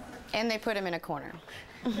 And they put him in a corner.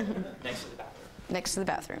 Next to the bathroom. Next to the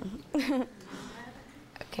bathroom.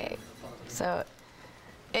 Okay, so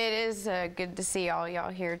it is good to see all y'all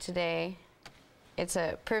here today. It's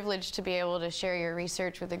a privilege to be able to share your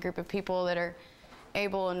research with a group of people that are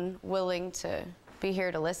able and willing to be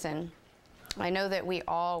here to listen. I know that we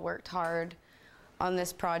all worked hard on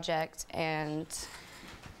this project, and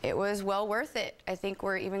it was well worth it. I think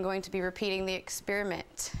we're even going to be repeating the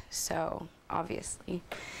experiment, so obviously.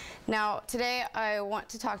 Now, today I want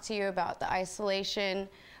to talk to you about the isolation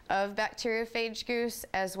of bacteriophage goose,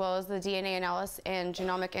 as well as the DNA analysis and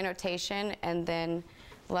genomic annotation, and then,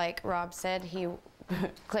 like Rob said,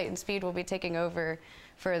 Clayton Speed will be taking over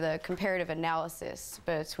for the comparative analysis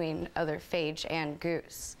between other phage and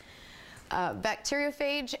goose.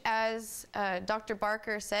 Bacteriophage, as Dr.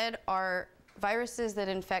 Barker said, are viruses that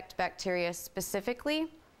infect bacteria specifically.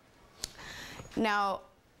 Now,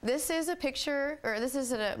 this is a picture, or this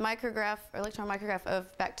is a micrograph, or electron micrograph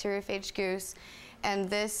of bacteriophage goose, and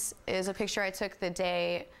this is a picture I took the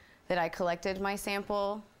day that I collected my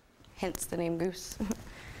sample, hence the name goose.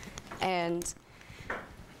 And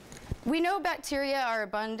we know bacteria are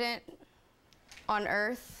abundant on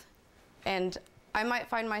Earth, and I might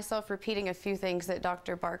find myself repeating a few things that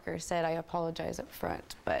Dr. Barker said. I apologize up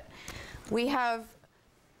front, but we have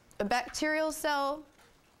a bacterial cell.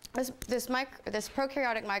 This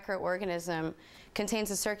prokaryotic microorganism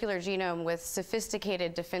contains a circular genome with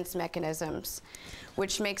sophisticated defense mechanisms,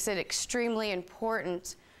 which makes it extremely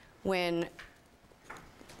important when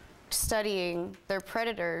studying their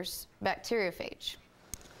predators, bacteriophage.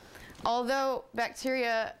 Although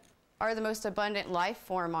bacteria are the most abundant life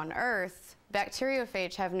form on Earth,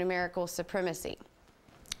 bacteriophage have numerical supremacy.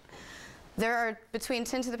 There are between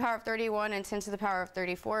 10 to the power of 31 and 10 to the power of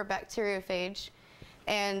 34 bacteriophage.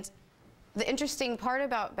 And the interesting part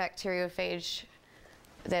about bacteriophage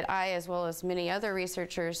that I, as well as many other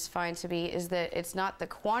researchers, find to be is that it's not the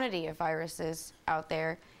quantity of viruses out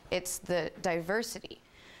there, it's the diversity.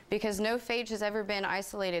 Because no phage has ever been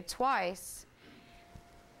isolated twice,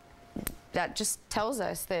 that just tells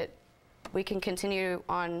us that we can continue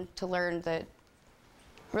on to learn the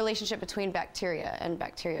relationship between bacteria and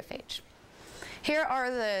bacteriophage. Here are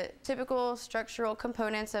the typical structural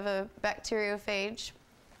components of a bacteriophage.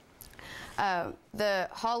 The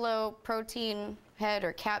hollow protein head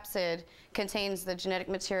or capsid contains the genetic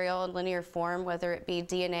material in linear form, whether it be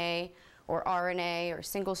DNA or RNA or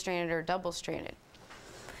single-stranded or double-stranded.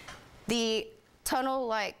 The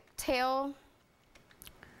tunnel-like tail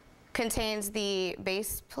contains the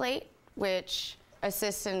base plate, which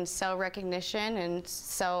assists in cell recognition and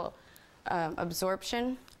cell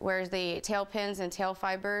absorption, whereas the tail pins and tail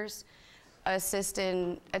fibers assist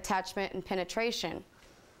in attachment and penetration.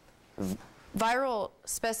 Viral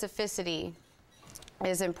specificity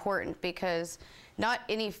is important because not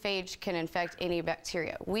any phage can infect any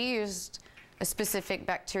bacteria. We used a specific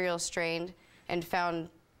bacterial strain and found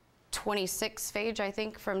 26 phage, I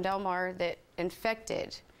think, from Del Mar that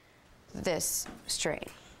infected this strain.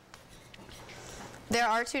 There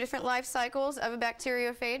are two different life cycles of a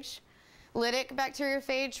bacteriophage. Lytic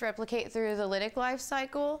bacteriophage replicate through the lytic life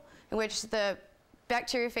cycle, in which the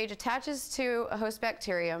bacteriophage attaches to a host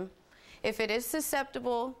bacterium. If it is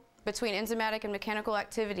susceptible between enzymatic and mechanical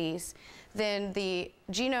activities, then the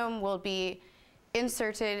genome will be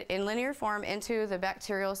inserted in linear form into the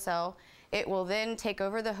bacterial cell. It will then take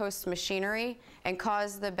over the host machinery and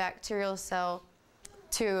cause the bacterial cell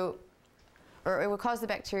to, or it will cause the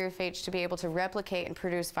bacteriophage to be able to replicate and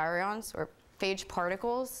produce virions or phage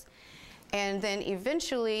particles. And then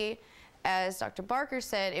eventually, as Dr. Barker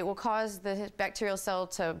said, it will cause the bacterial cell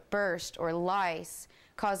to burst or lyse,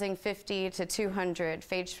 causing 50 to 200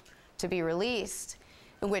 phage to be released,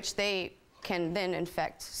 in which they can then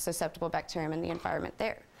infect susceptible bacterium in the environment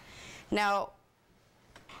there. Now,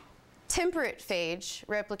 temperate phage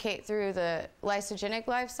replicate through the lysogenic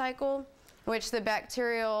life cycle, in which the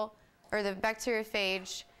bacterial or the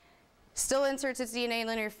bacteriophage still inserts its DNA in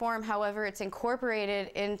linear form. However, it's incorporated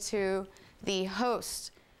into the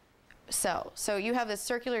host cell. So you have this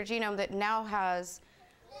circular genome that now has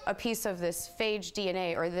a piece of this phage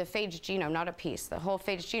DNA, or the phage genome, not a piece. The whole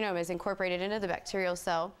phage genome is incorporated into the bacterial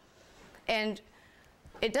cell. And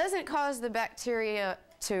it doesn't cause the bacteria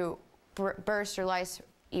to burst or lyse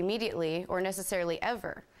immediately or necessarily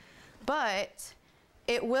ever. But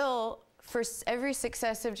it will, for every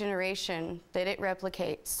successive generation that it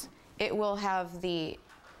replicates, it will have the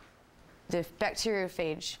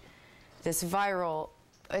bacteriophage, this viral,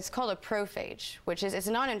 it's called a prophage, which is, it's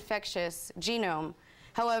a non-infectious genome.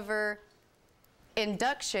 However,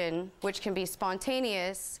 induction, which can be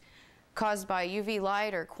spontaneous, caused by UV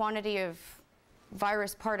light or quantity of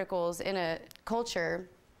virus particles in a culture,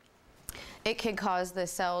 it can cause the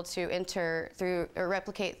cell to enter through or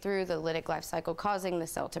replicate through the lytic life cycle, causing the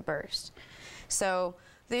cell to burst. So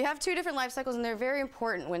they have two different life cycles, and they're very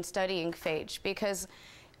important when studying phage, because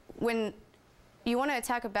when you want to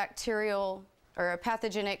attack a bacterial or a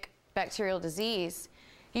pathogenic bacterial disease,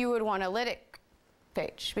 you would want a lytic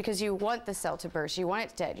phage because you want the cell to burst, you want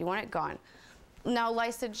it dead, you want it gone. Now,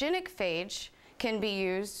 lysogenic phage can be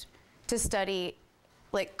used to study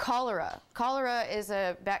like cholera. Cholera is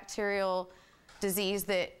a bacterial disease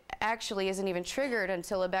that actually isn't even triggered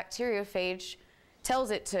until a bacteriophage tells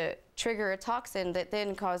it to trigger a toxin that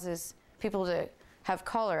then causes people to have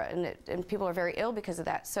cholera, and people are very ill because of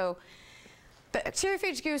that. So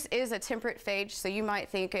bacteriophage goose is a temperate phage, so you might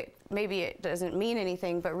think maybe it doesn't mean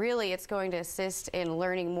anything, but really it's going to assist in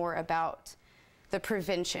learning more about the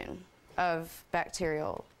prevention of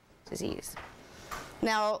bacterial disease.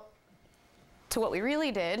 Now, to what we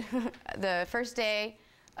really did, the first day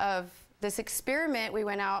of this experiment, we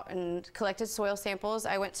went out and collected soil samples.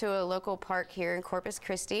 I went to a local park here in Corpus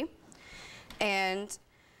Christi, and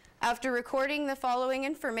after recording the following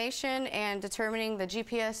information and determining the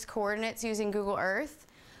GPS coordinates using Google Earth,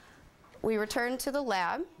 we returned to the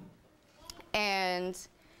lab, and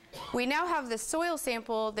we now have this soil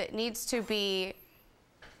sample that needs to be,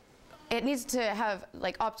 it needs to have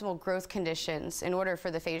like optimal growth conditions in order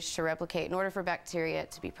for the phage to replicate, in order for bacteria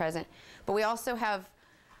to be present. But we also have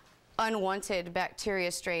unwanted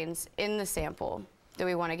bacteria strains in the sample that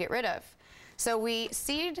we want to get rid of. So we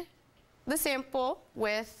seed the sample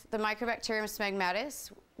with the Mycobacterium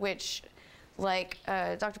smegmatis, which, like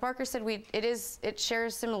Dr. Barker said, it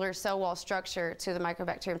shares similar cell wall structure to the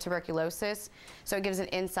Mycobacterium tuberculosis, so it gives an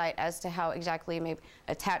insight as to how exactly maybe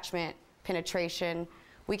attachment, penetration.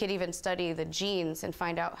 We could even study the genes and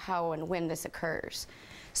find out how and when this occurs.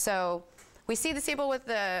 So we seed the sample with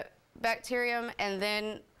the bacterium, and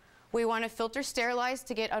then we want to filter sterilize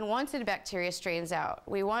to get unwanted bacteria strains out.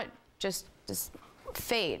 We want just this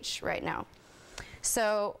phage right now.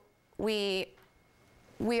 So we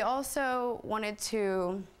also wanted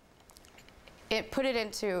to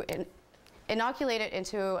inoculate it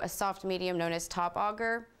into a soft medium known as top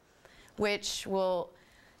agar, which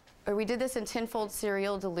we did this in tenfold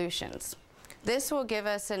serial dilutions. This will give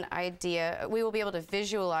us an idea, we will be able to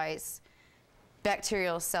visualize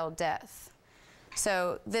bacterial cell death.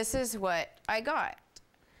 So this is what I got.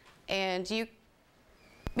 And you,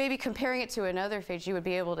 maybe comparing it to another phage, you would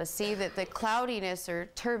be able to see that the cloudiness or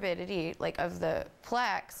turbidity of the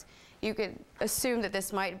plaques, you could assume that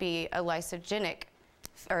this might be a lysogenic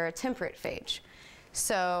or a temperate phage.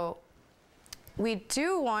 So we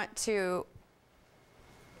do want to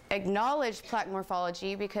acknowledge plaque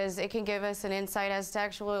morphology because it can give us an insight as to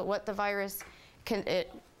actually what the virus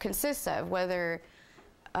consists of, whether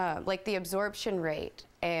like the absorption rate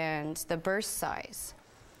and the burst size.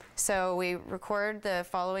 So we record the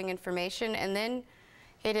following information, and then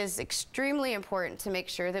it is extremely important to make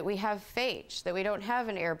sure that we have phage, that we don't have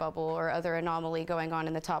an air bubble or other anomaly going on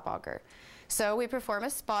in the top agar. So we perform a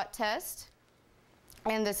spot test,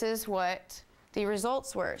 and this is what the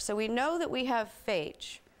results were. So we know that we have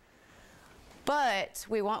phage, but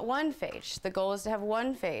we want one phage. The goal is to have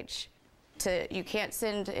one phage. You can't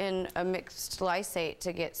send in a mixed lysate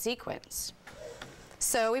to get sequence.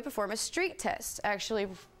 So we perform a streak test. Actually,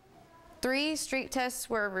 3 streak tests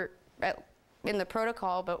were in the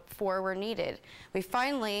protocol, but 4 were needed. We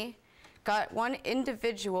finally got one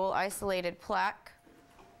individual isolated plaque,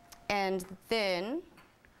 and then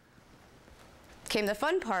came the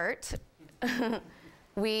fun part.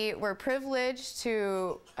 We were privileged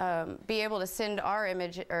to be able to send our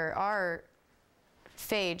image or our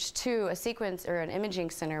phage to a sequence or an imaging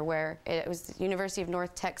center where it was the University of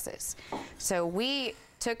North Texas. So we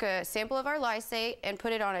took a sample of our lysate and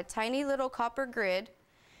put it on a tiny little copper grid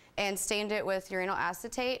and stained it with uranyl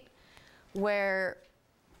acetate, where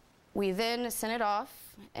we then sent it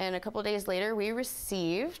off, and a couple of days later we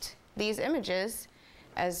received these images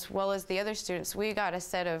as well as the other students. We got a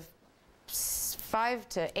set of 5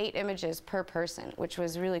 to 8 images per person, which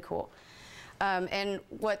was really cool. And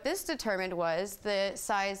what this determined was the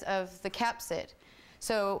size of the capsid.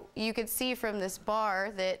 So you could see from this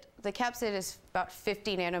bar that the capsid is about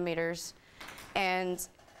 50 nanometers. And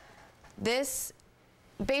this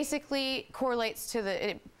basically correlates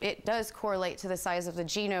to it does correlate to the size of the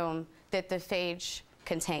genome that the phage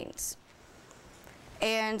contains.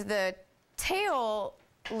 And the tail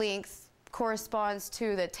length corresponds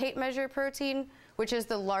to the tape measure protein, which is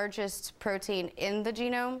the largest protein in the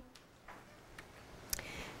genome.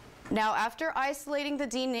 Now, after isolating the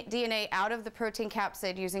DNA out of the protein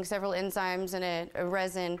capsid using several enzymes and a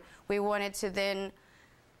resin, we wanted to then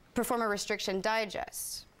perform a restriction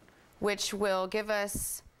digest, which will give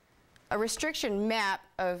us a restriction map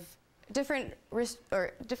of different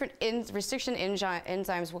restriction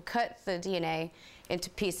enzymes will cut the DNA into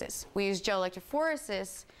pieces. We use gel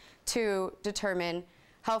electrophoresis to determine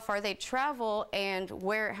how far they travel and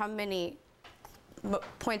how many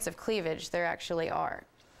points of cleavage there actually are.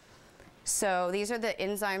 So these are the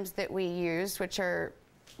enzymes that we use, which are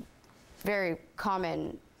very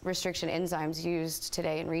common restriction enzymes used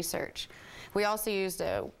today in research. We also used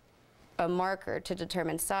a marker to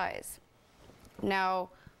determine size. Now,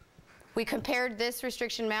 we compared this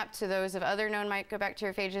restriction map to those of other known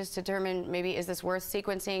mycobacteriophages to determine maybe is this worth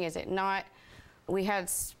sequencing, is it not? We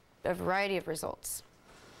had a variety of results.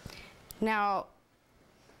 Now,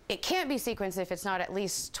 it can't be sequenced if it's not at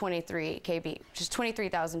least 23 kb, which is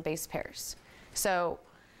 23,000 base pairs. So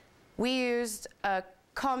we used a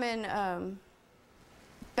common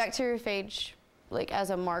bacteriophage like as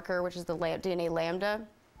a marker, which is the DNA lambda,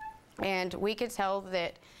 and we could tell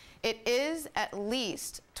that it is at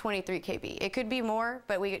least 23 kb. It could be more,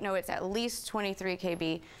 but we know it's at least 23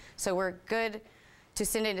 kb. So we're good to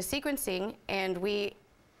send into sequencing, and we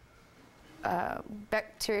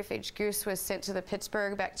bacteriophage goose was sent to the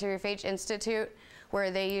Pittsburgh Bacteriophage Institute, where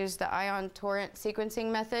they used the ion torrent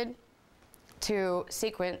sequencing method to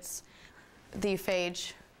sequence the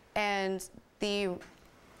phage, and they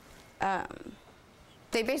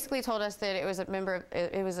basically told us that it was a member of,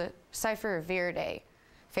 it was a Cypheridae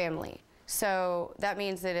family. So that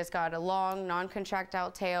means that it's got a long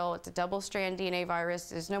non-contractile tail, it's a double-strand DNA virus.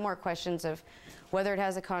 There's no more questions of whether it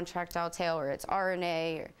has a contractile tail or it's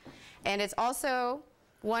RNA. And it's also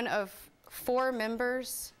one of 4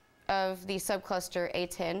 members of the subcluster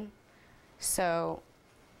A10. So,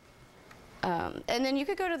 and then you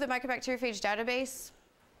could go to the Mycobacteriophage database,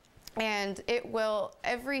 and it will,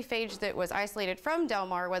 every phage that was isolated from Del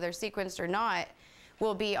Mar, whether sequenced or not,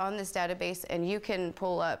 will be on this database, and you can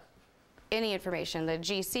pull up any information, the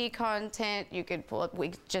GC content, you could pull up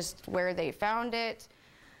just where they found it,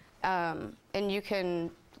 and you can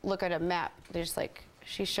look at a map, just like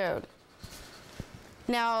she showed.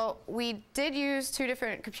 Now, we did use 2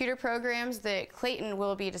 different computer programs that Clayton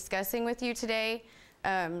will be discussing with you today.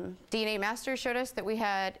 DNA Master showed us that we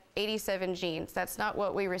had 87 genes. That's not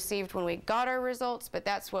what we received when we got our results, but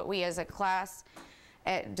that's what we as a class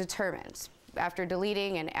determined. After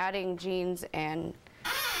deleting and adding genes and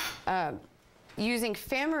using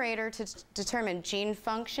Famirator to determine gene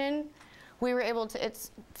function, we were able to,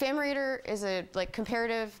 Famirator is a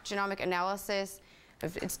comparative genomic analysis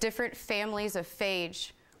of its different families of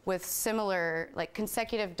phage with similar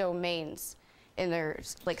consecutive domains in their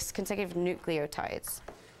consecutive nucleotides.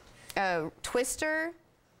 Twister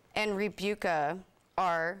and Rebuca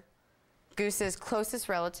are goose's closest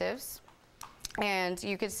relatives. And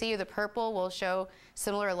you can see the purple will show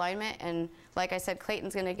similar alignment. And like I said,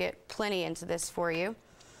 Clayton's going to get plenty into this for you.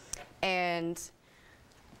 And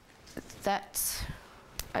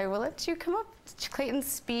I will let you come up. Clayton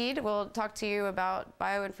Speed will talk to you about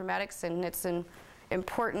bioinformatics and its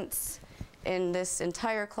importance in this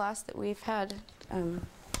entire class that we've had. I'm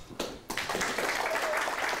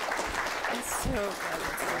so glad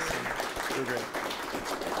that's here. You're great.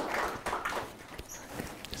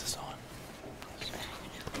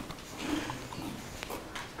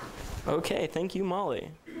 Okay, thank you, Molly.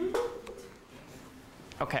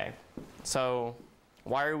 Okay, so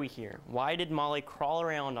why are we here? Why did Molly crawl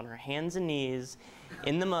around on her hands and knees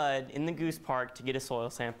in the mud in the goose park to get a soil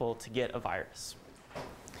sample to get a virus?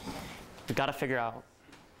 We've got to figure out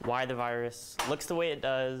why the virus looks the way it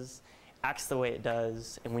does, acts the way it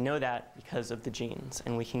does, and we know that because of the genes.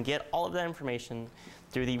 And we can get all of that information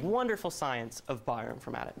through the wonderful science of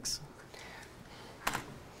bioinformatics.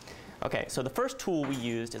 Okay, so the first tool we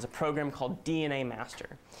used is a program called DNA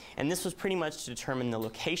Master. And this was pretty much to determine the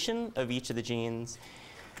location of each of the genes.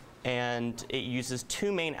 And it uses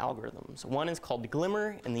 2 main algorithms. One is called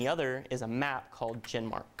Glimmer, and the other is a map called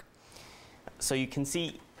GenMark. So you can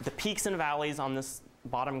see the peaks and valleys on this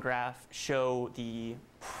bottom graph show the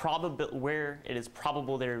where it is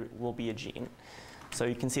probable there will be a gene. So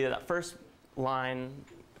you can see that first line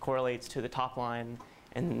correlates to the top line,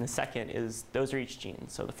 and then the second is, those are each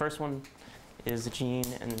genes. So the first one is a gene,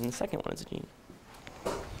 and then the second one is a gene.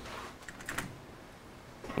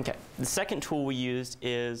 Okay, the second tool we used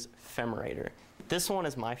is Famirator. This one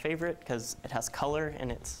is my favorite because it has color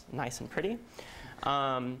and it's nice and pretty.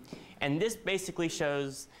 And this basically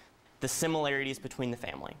shows the similarities between the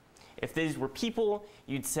family. If these were people,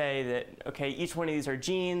 you'd say that, okay, each one of these are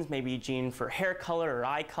genes, maybe a gene for hair color or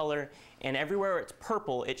eye color, and everywhere it's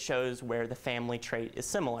purple, it shows where the family trait is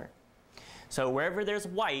similar. So wherever there's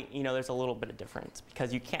white, you know there's a little bit of difference,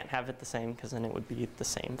 because you can't have it the same, because then it would be the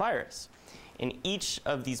same virus. And each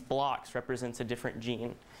of these blocks represents a different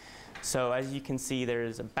gene. So as you can see,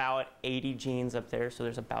 there's about 80 genes up there, so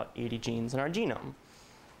there's about 80 genes in our genome.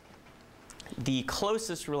 The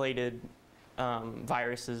closest related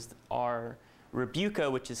viruses are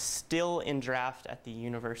Rebuca, which is still in draft at the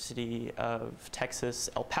University of Texas,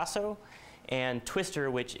 El Paso, and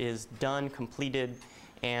Twister, which is done, completed,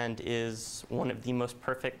 and is one of the most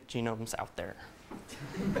perfect genomes out there.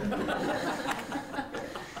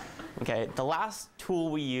 Okay, the last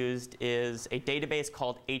tool we used is a database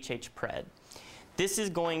called HHPRED. This is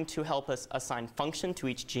going to help us assign function to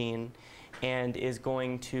each gene and is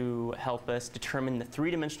going to help us determine the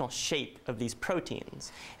 3-dimensional shape of these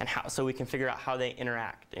proteins and so we can figure out how they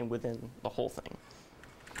interact within the whole thing.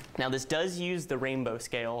 Now this does use the rainbow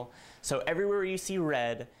scale, so everywhere you see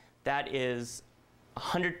red, that is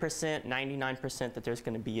 100%, 99% that there's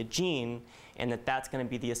going to be a gene, and that's going to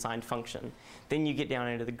be the assigned function. Then you get down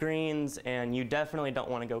into the greens, and you definitely don't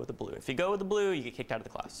want to go with the blue. If you go with the blue, you get kicked out of the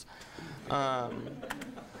class.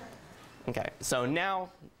 Okay, so now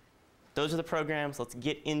those are the programs. Let's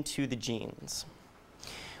get into the genes.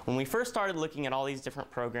 When we first started looking at all these different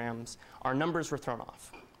programs, our numbers were thrown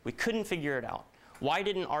off. We couldn't figure it out. Why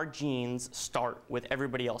didn't our genes start with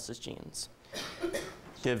everybody else's genes?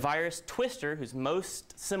 The virus Twister, who's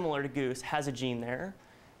most similar to Goose, has a gene there,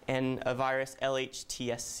 and a virus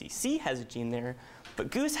LHTSCC has a gene there,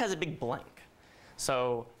 but Goose has a big blank.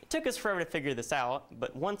 So it took us forever to figure this out,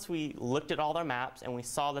 but once we looked at all our maps and we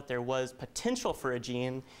saw that there was potential for a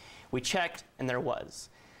gene, we checked and there was.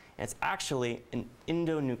 And it's actually an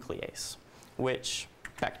endonuclease, which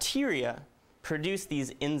bacteria produce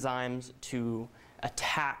these enzymes to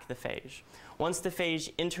attack the phage. Once the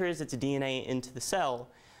phage enters its DNA into the cell,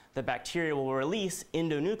 the bacteria will release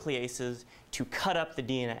endonucleases to cut up the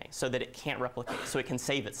DNA so that it can't replicate, so it can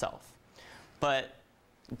save itself. But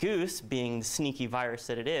Goose, being the sneaky virus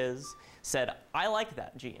that it is, said, I like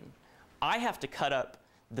that gene. I have to cut up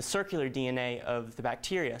the circular DNA of the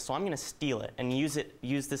bacteria, so I'm going to steal it and use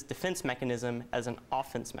this defense mechanism as an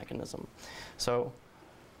offense mechanism. So,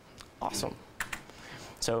 awesome.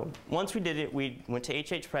 So once we did it, we went to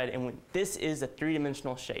HHPred, and this is a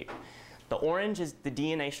three-dimensional shape. The orange is the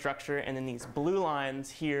DNA structure, and then these blue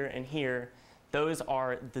lines here and here, those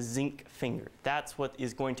are the zinc finger. That's what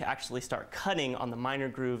is going to actually start cutting on the minor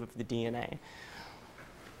groove of the DNA.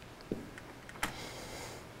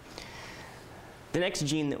 The next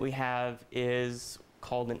gene that we have is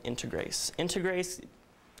called an integrase. Integrase,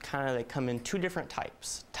 they come in two different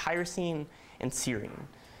types, tyrosine and serine.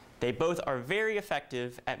 They both are very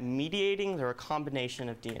effective at mediating the recombination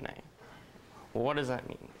of DNA. Well, what does that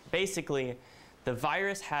mean? Basically, the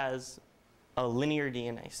virus has a linear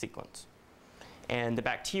DNA sequence, and the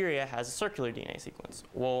bacteria has a circular DNA sequence.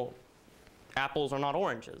 Well, apples are not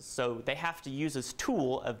oranges, so they have to use this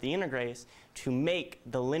tool of the integrase to make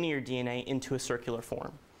the linear DNA into a circular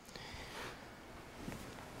form.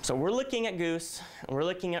 So we're looking at Goose, and we're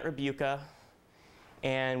looking at Rebuka,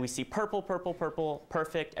 and we see purple, purple, purple,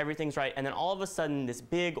 perfect, everything's right, and then all of a sudden this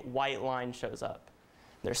big white line shows up.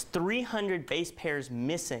 There's 300 base pairs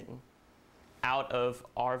missing out of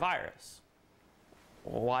our virus.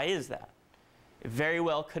 Why is that? It very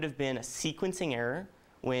well could have been a sequencing error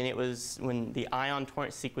when the ion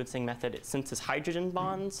torrent sequencing method, it senses hydrogen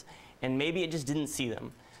bonds, and maybe it just didn't see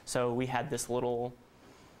them. So we had this little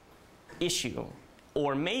issue.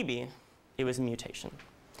 Or maybe it was a mutation.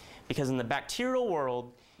 Because in the bacterial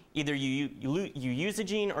world, either you use a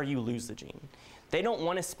gene or you lose the gene. They don't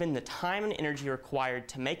want to spend the time and energy required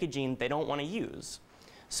to make a gene they don't want to use.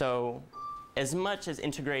 So as much as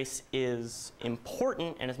integrase is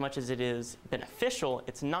important and as much as it is beneficial,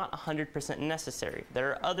 it's not 100% necessary. There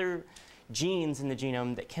are other genes in the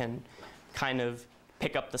genome that can kind of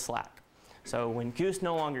pick up the slack. So when Goose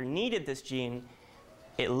no longer needed this gene,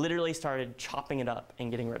 it literally started chopping it up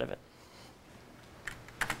and getting rid of it.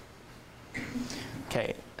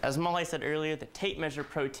 Okay, as Molly said earlier, the tape measure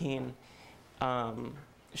protein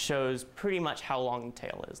shows pretty much how long the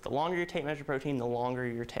tail is. The longer your tape measure protein, the longer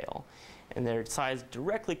your tail. And their size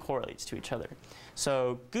directly correlates to each other.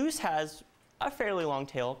 So Goose has a fairly long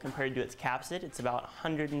tail compared to its capsid. It's about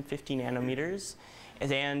 150 nanometers.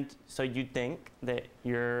 And so you'd think that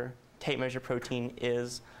your tape measure protein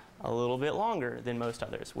is a little bit longer than most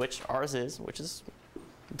others, which ours is, which is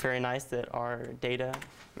very nice that our data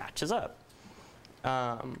matches up.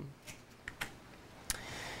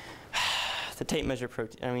 The tape measure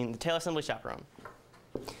protein, the tail assembly chaperone.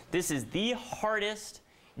 This is the hardest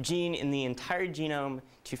gene in the entire genome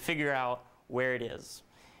to figure out where it is,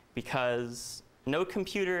 because no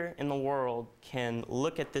computer in the world can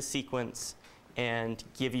look at this sequence and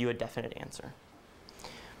give you a definite answer.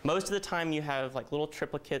 Most of the time you have like little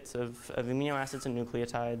triplicates of amino acids and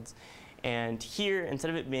nucleotides, and here,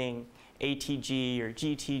 instead of it being ATG or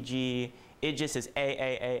GTG, it just is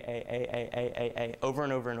A over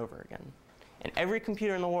and over and over again. And every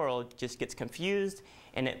computer in the world just gets confused,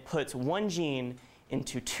 and it puts one gene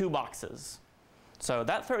into two boxes. So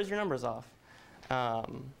that throws your numbers off.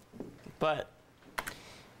 But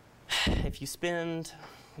if you spend,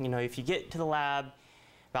 if you get to the lab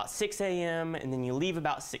about 6 a.m. and then you leave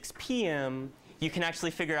about 6 p.m., you can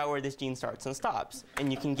actually figure out where this gene starts and stops.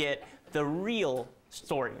 And you can get the real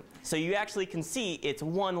story. So you actually can see it's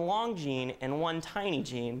one long gene and one tiny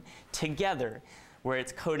gene together, where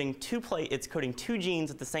it's coding two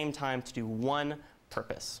genes at the same time to do one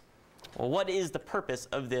purpose. Well, what is the purpose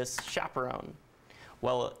of this chaperone?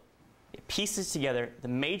 Well, it pieces together the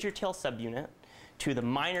major tail subunit to the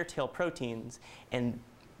minor tail proteins, and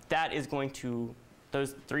that is going to,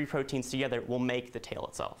 those 3 proteins together will make the tail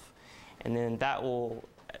itself. And then that will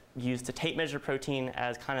use the tape measure protein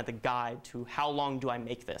as kind of the guide to how long do I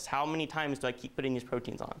make this? How many times do I keep putting these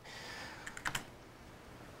proteins on?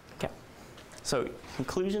 Okay, so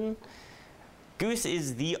conclusion, goose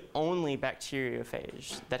is the only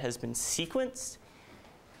bacteriophage that has been sequenced,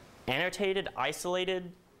 annotated,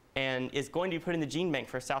 isolated, and is going to be put in the gene bank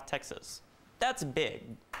for South Texas. That's big.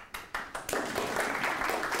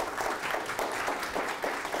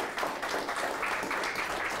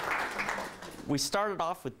 We started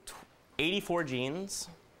off with 84 genes,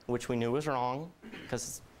 which we knew was wrong, because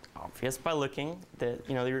it's obvious by looking that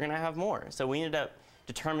they were going to have more. So we ended up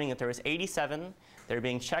determining that there was 87. They're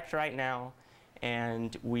being checked right now,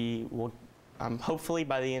 and we will hopefully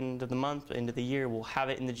by the end of the month, end of the year, we'll have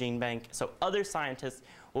it in the gene bank, so other scientists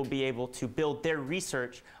will be able to build their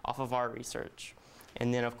research off of our research.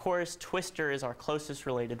 And then, of course, Twister is our closest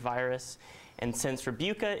related virus. And since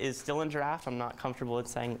Rebuca is still in draft, I'm not comfortable with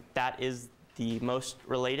saying that is the most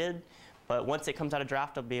related. But once it comes out of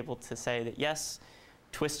draft, I'll be able to say that, yes,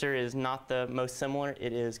 Twister is not the most similar.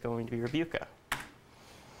 It is going to be Rebuca.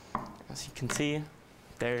 As you can see,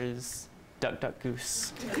 there's duck, duck,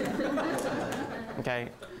 goose. Okay,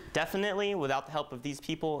 definitely, without the help of these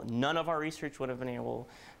people, none of our research would have been able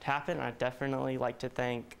to happen. I'd definitely like to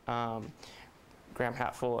thank Graham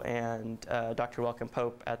Hatfill and Dr. Welcome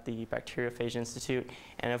Pope at the Bacteriophage Institute,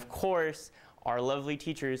 and of course, our lovely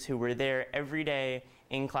teachers who were there every day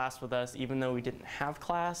in class with us, even though we didn't have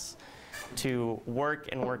class, to work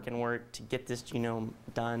and work and work to get this genome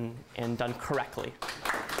done and done correctly.